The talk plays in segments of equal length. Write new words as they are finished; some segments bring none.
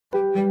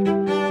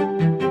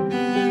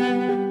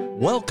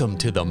Welcome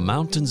to the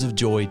Mountains of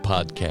Joy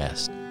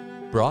podcast,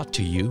 brought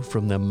to you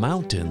from the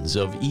mountains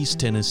of East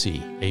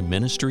Tennessee, a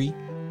ministry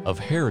of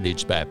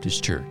Heritage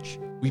Baptist Church.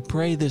 We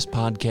pray this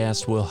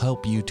podcast will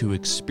help you to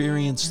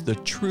experience the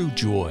true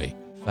joy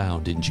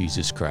found in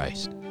Jesus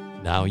Christ.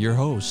 Now your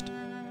host,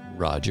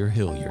 Roger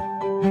Hilliard.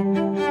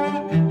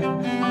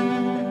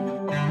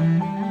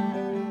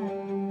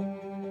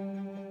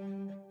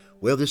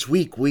 Well, this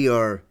week we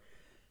are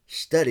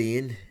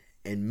studying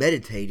and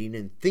meditating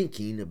and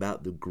thinking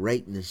about the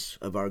greatness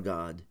of our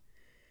God.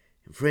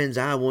 And friends,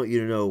 I want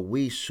you to know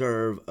we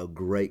serve a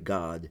great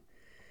God,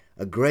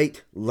 a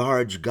great,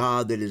 large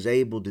God that is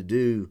able to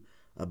do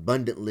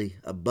abundantly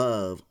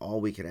above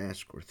all we can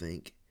ask or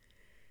think.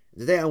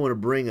 Today I want to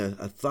bring a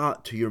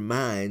thought to your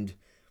mind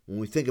when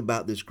we think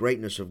about this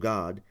greatness of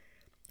God.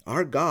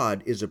 Our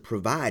God is a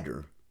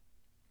provider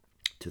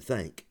to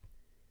thank.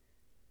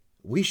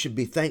 We should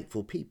be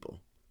thankful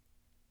people.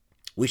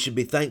 We should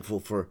be thankful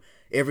for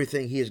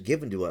everything He has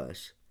given to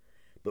us.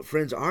 But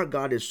friends, our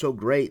God is so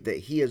great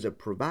that He is a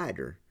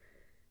provider.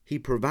 He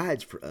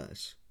provides for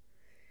us.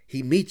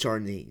 He meets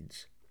our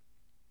needs.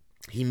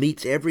 He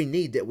meets every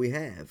need that we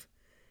have,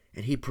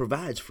 and He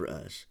provides for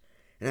us.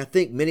 And I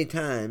think many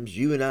times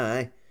you and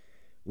I,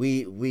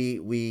 we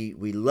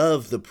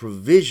love the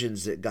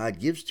provisions that God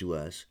gives to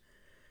us,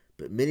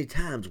 but many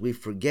times we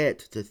forget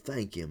to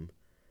thank Him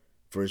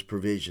for His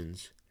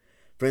provisions.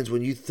 Friends,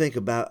 when you think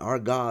about our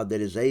God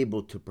that is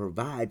able to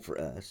provide for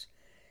us,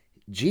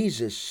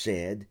 Jesus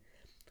said,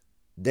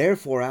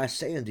 "Therefore I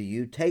say unto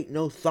you, take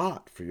no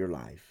thought for your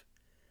life,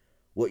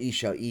 what ye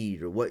shall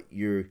eat, or what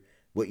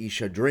ye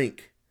shall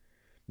drink,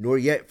 nor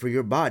yet for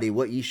your body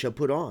what ye shall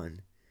put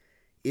on.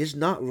 Is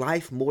not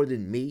life more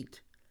than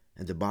meat,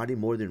 and the body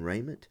more than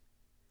raiment?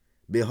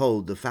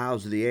 Behold the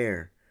fowls of the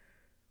air,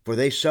 for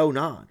they sow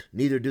not,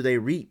 neither do they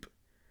reap,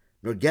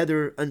 nor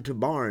gather unto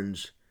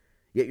barns,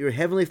 yet your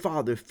heavenly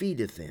Father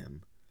feedeth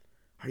them.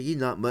 Are ye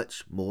not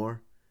much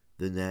more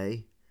than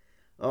they?"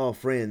 Oh,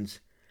 friends,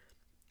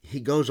 He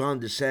goes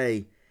on to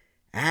say,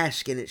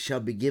 "Ask, and it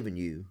shall be given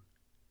you.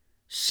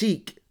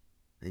 Seek,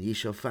 and ye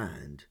shall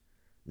find.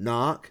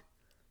 Knock,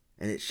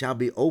 and it shall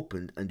be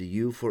opened unto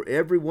you. For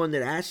every one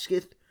that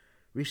asketh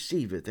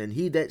receiveth, and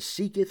he that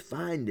seeketh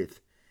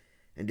findeth,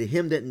 and to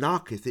him that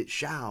knocketh it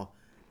shall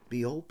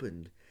be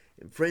opened."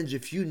 And friends,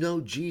 if you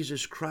know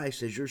Jesus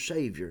Christ as your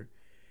Savior,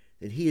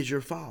 then He is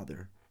your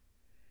Father.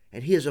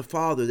 And He is a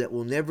Father that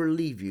will never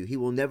leave you. He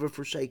will never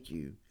forsake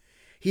you.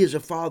 He is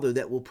a Father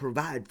that will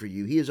provide for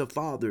you. He is a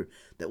Father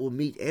that will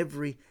meet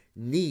every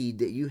need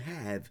that you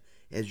have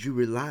as you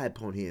rely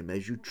upon Him,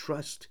 as you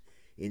trust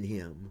in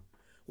Him.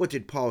 What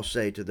did Paul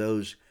say to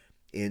those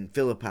in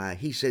Philippi?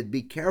 He said,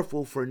 "Be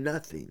careful for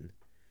nothing,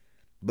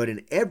 but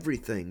in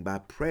everything by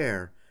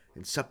prayer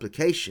and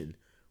supplication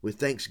with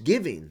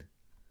thanksgiving,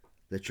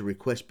 let your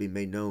requests be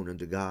made known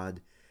unto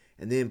God."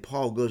 And then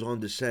Paul goes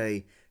on to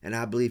say, and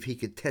I believe he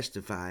could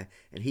testify,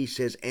 and he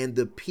says, "And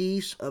the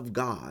peace of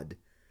God,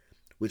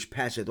 which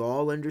passeth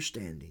all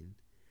understanding,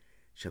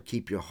 shall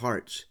keep your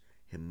hearts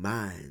and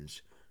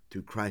minds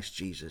through Christ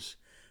Jesus."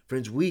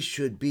 Friends, we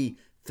should be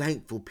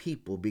thankful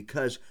people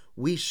because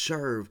we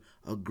serve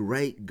a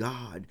great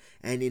God.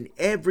 And in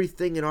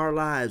everything in our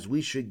lives,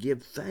 we should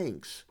give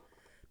thanks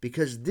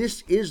because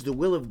this is the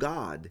will of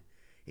God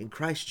in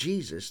Christ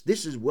Jesus.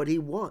 This is what He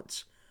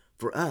wants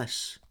for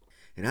us.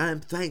 And I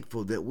am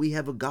thankful that we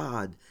have a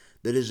God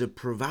that is a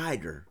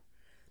provider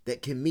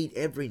that can meet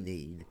every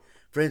need.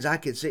 Friends, I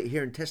could sit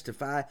here and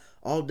testify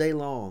all day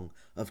long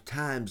of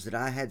times that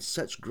I had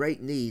such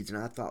great needs and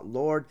I thought,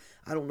 "Lord,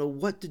 I don't know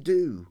what to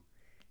do."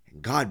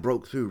 And God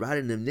broke through right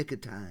in the nick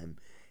of time.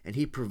 And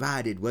He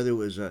provided, whether it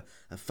was a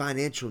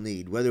financial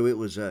need, whether it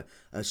was a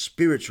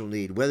spiritual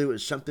need, whether it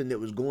was something that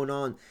was going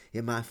on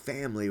in my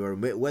family, or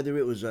whether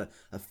it was a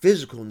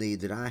physical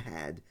need that I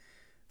had.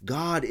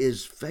 God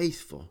is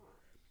faithful.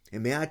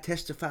 And may I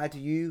testify to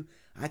you,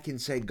 I can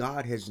say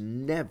God has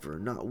never,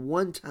 not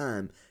one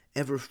time,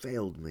 ever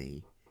failed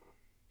me.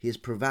 He has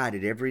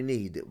provided every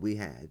need that we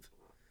have.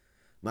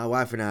 My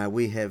wife and I,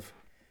 we have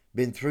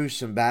been through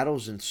some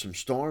battles and some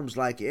storms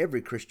like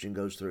every Christian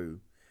goes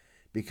through,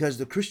 because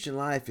the Christian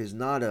life is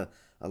not a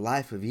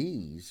life of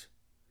ease.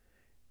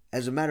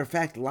 As a matter of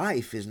fact,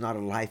 life is not a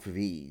life of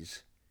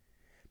ease.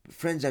 But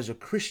friends, as a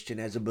Christian,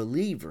 as a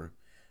believer,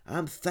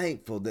 I'm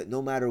thankful that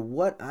no matter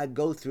what I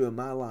go through in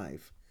my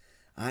life,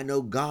 I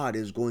know God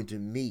is going to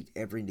meet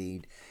every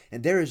need.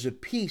 And there is a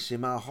peace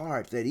in my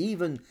heart that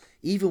even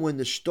when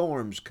the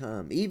storms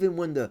come, even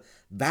when the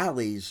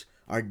valleys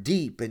are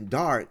deep and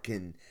dark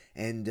and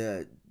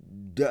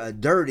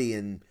dirty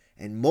and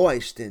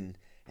moist and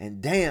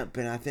damp,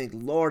 and I think,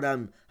 "Lord,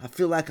 I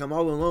feel like I'm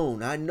all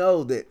alone," I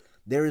know that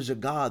there is a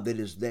God that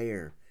is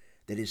there,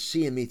 that is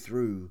seeing me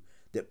through,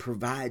 that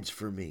provides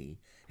for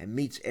me and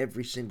meets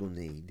every single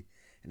need.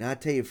 And I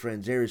tell you,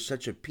 friends, there is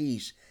such a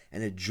peace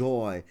and a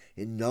joy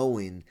in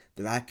knowing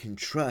that I can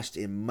trust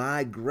in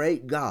my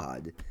great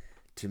God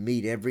to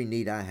meet every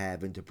need I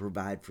have and to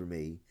provide for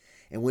me.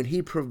 And when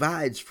He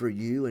provides for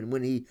you and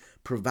when He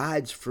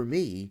provides for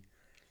me,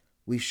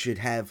 we should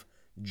have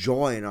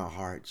joy in our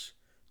hearts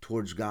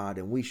towards God,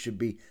 and we should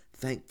be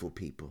thankful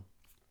people.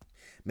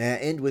 May I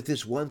end with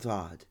this one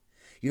thought.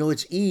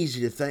 It's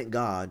easy to thank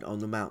God on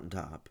the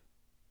mountaintop.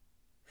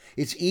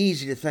 It's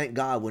easy to thank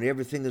God when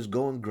everything is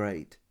going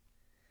great.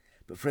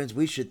 But friends,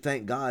 we should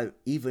thank God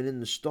even in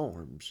the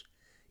storms,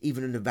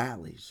 even in the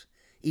valleys,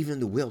 even in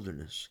the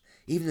wilderness,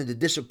 even in the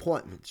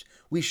disappointments.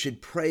 We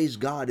should praise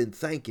God and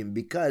thank Him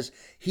because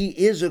He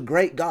is a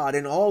great God.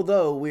 And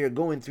although we are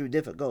going through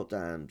difficult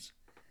times,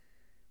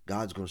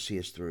 God's going to see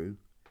us through,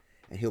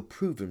 and He'll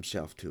prove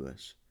Himself to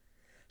us.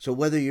 So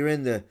whether you're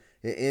on the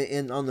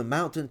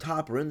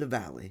mountaintop or in the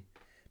valley,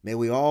 may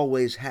we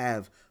always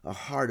have a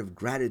heart of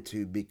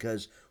gratitude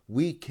because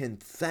we can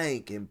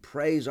thank and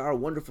praise our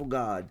wonderful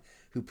God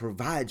who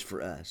provides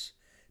for us,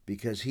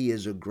 because He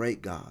is a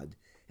great God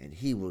and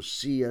He will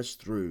see us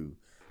through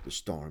the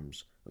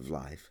storms of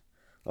life.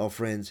 Oh,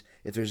 friends,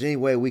 if there's any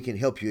way we can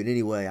help you in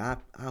any way, I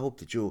hope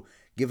that you'll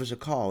give us a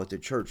call at the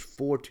church,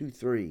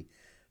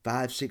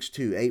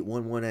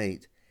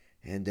 423-562-8118.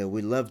 And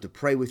we'd love to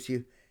pray with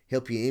you,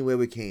 help you any way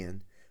we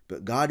can.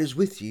 But God is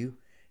with you,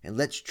 and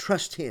let's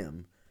trust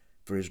Him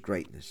for His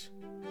greatness.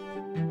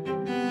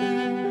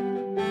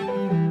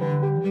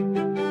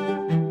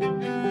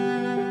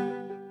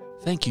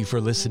 Thank you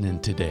for listening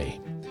today.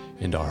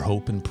 And our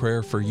hope and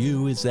prayer for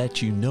you is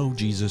that you know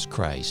Jesus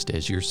Christ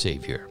as your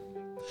Savior.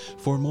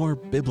 For more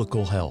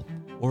biblical help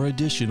or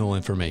additional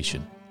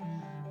information,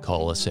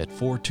 call us at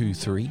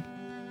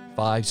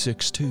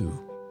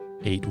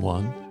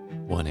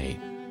 423-562-8118.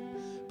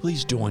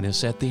 Please join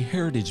us at the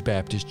Heritage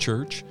Baptist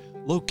Church,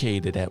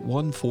 located at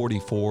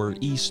 144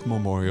 East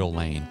Memorial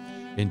Lane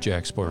in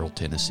Jacksboro,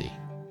 Tennessee.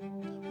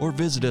 Or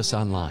visit us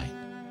online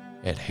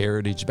at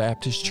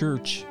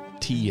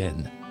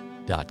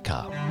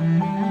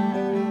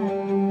heritagebaptistchurchtn.com.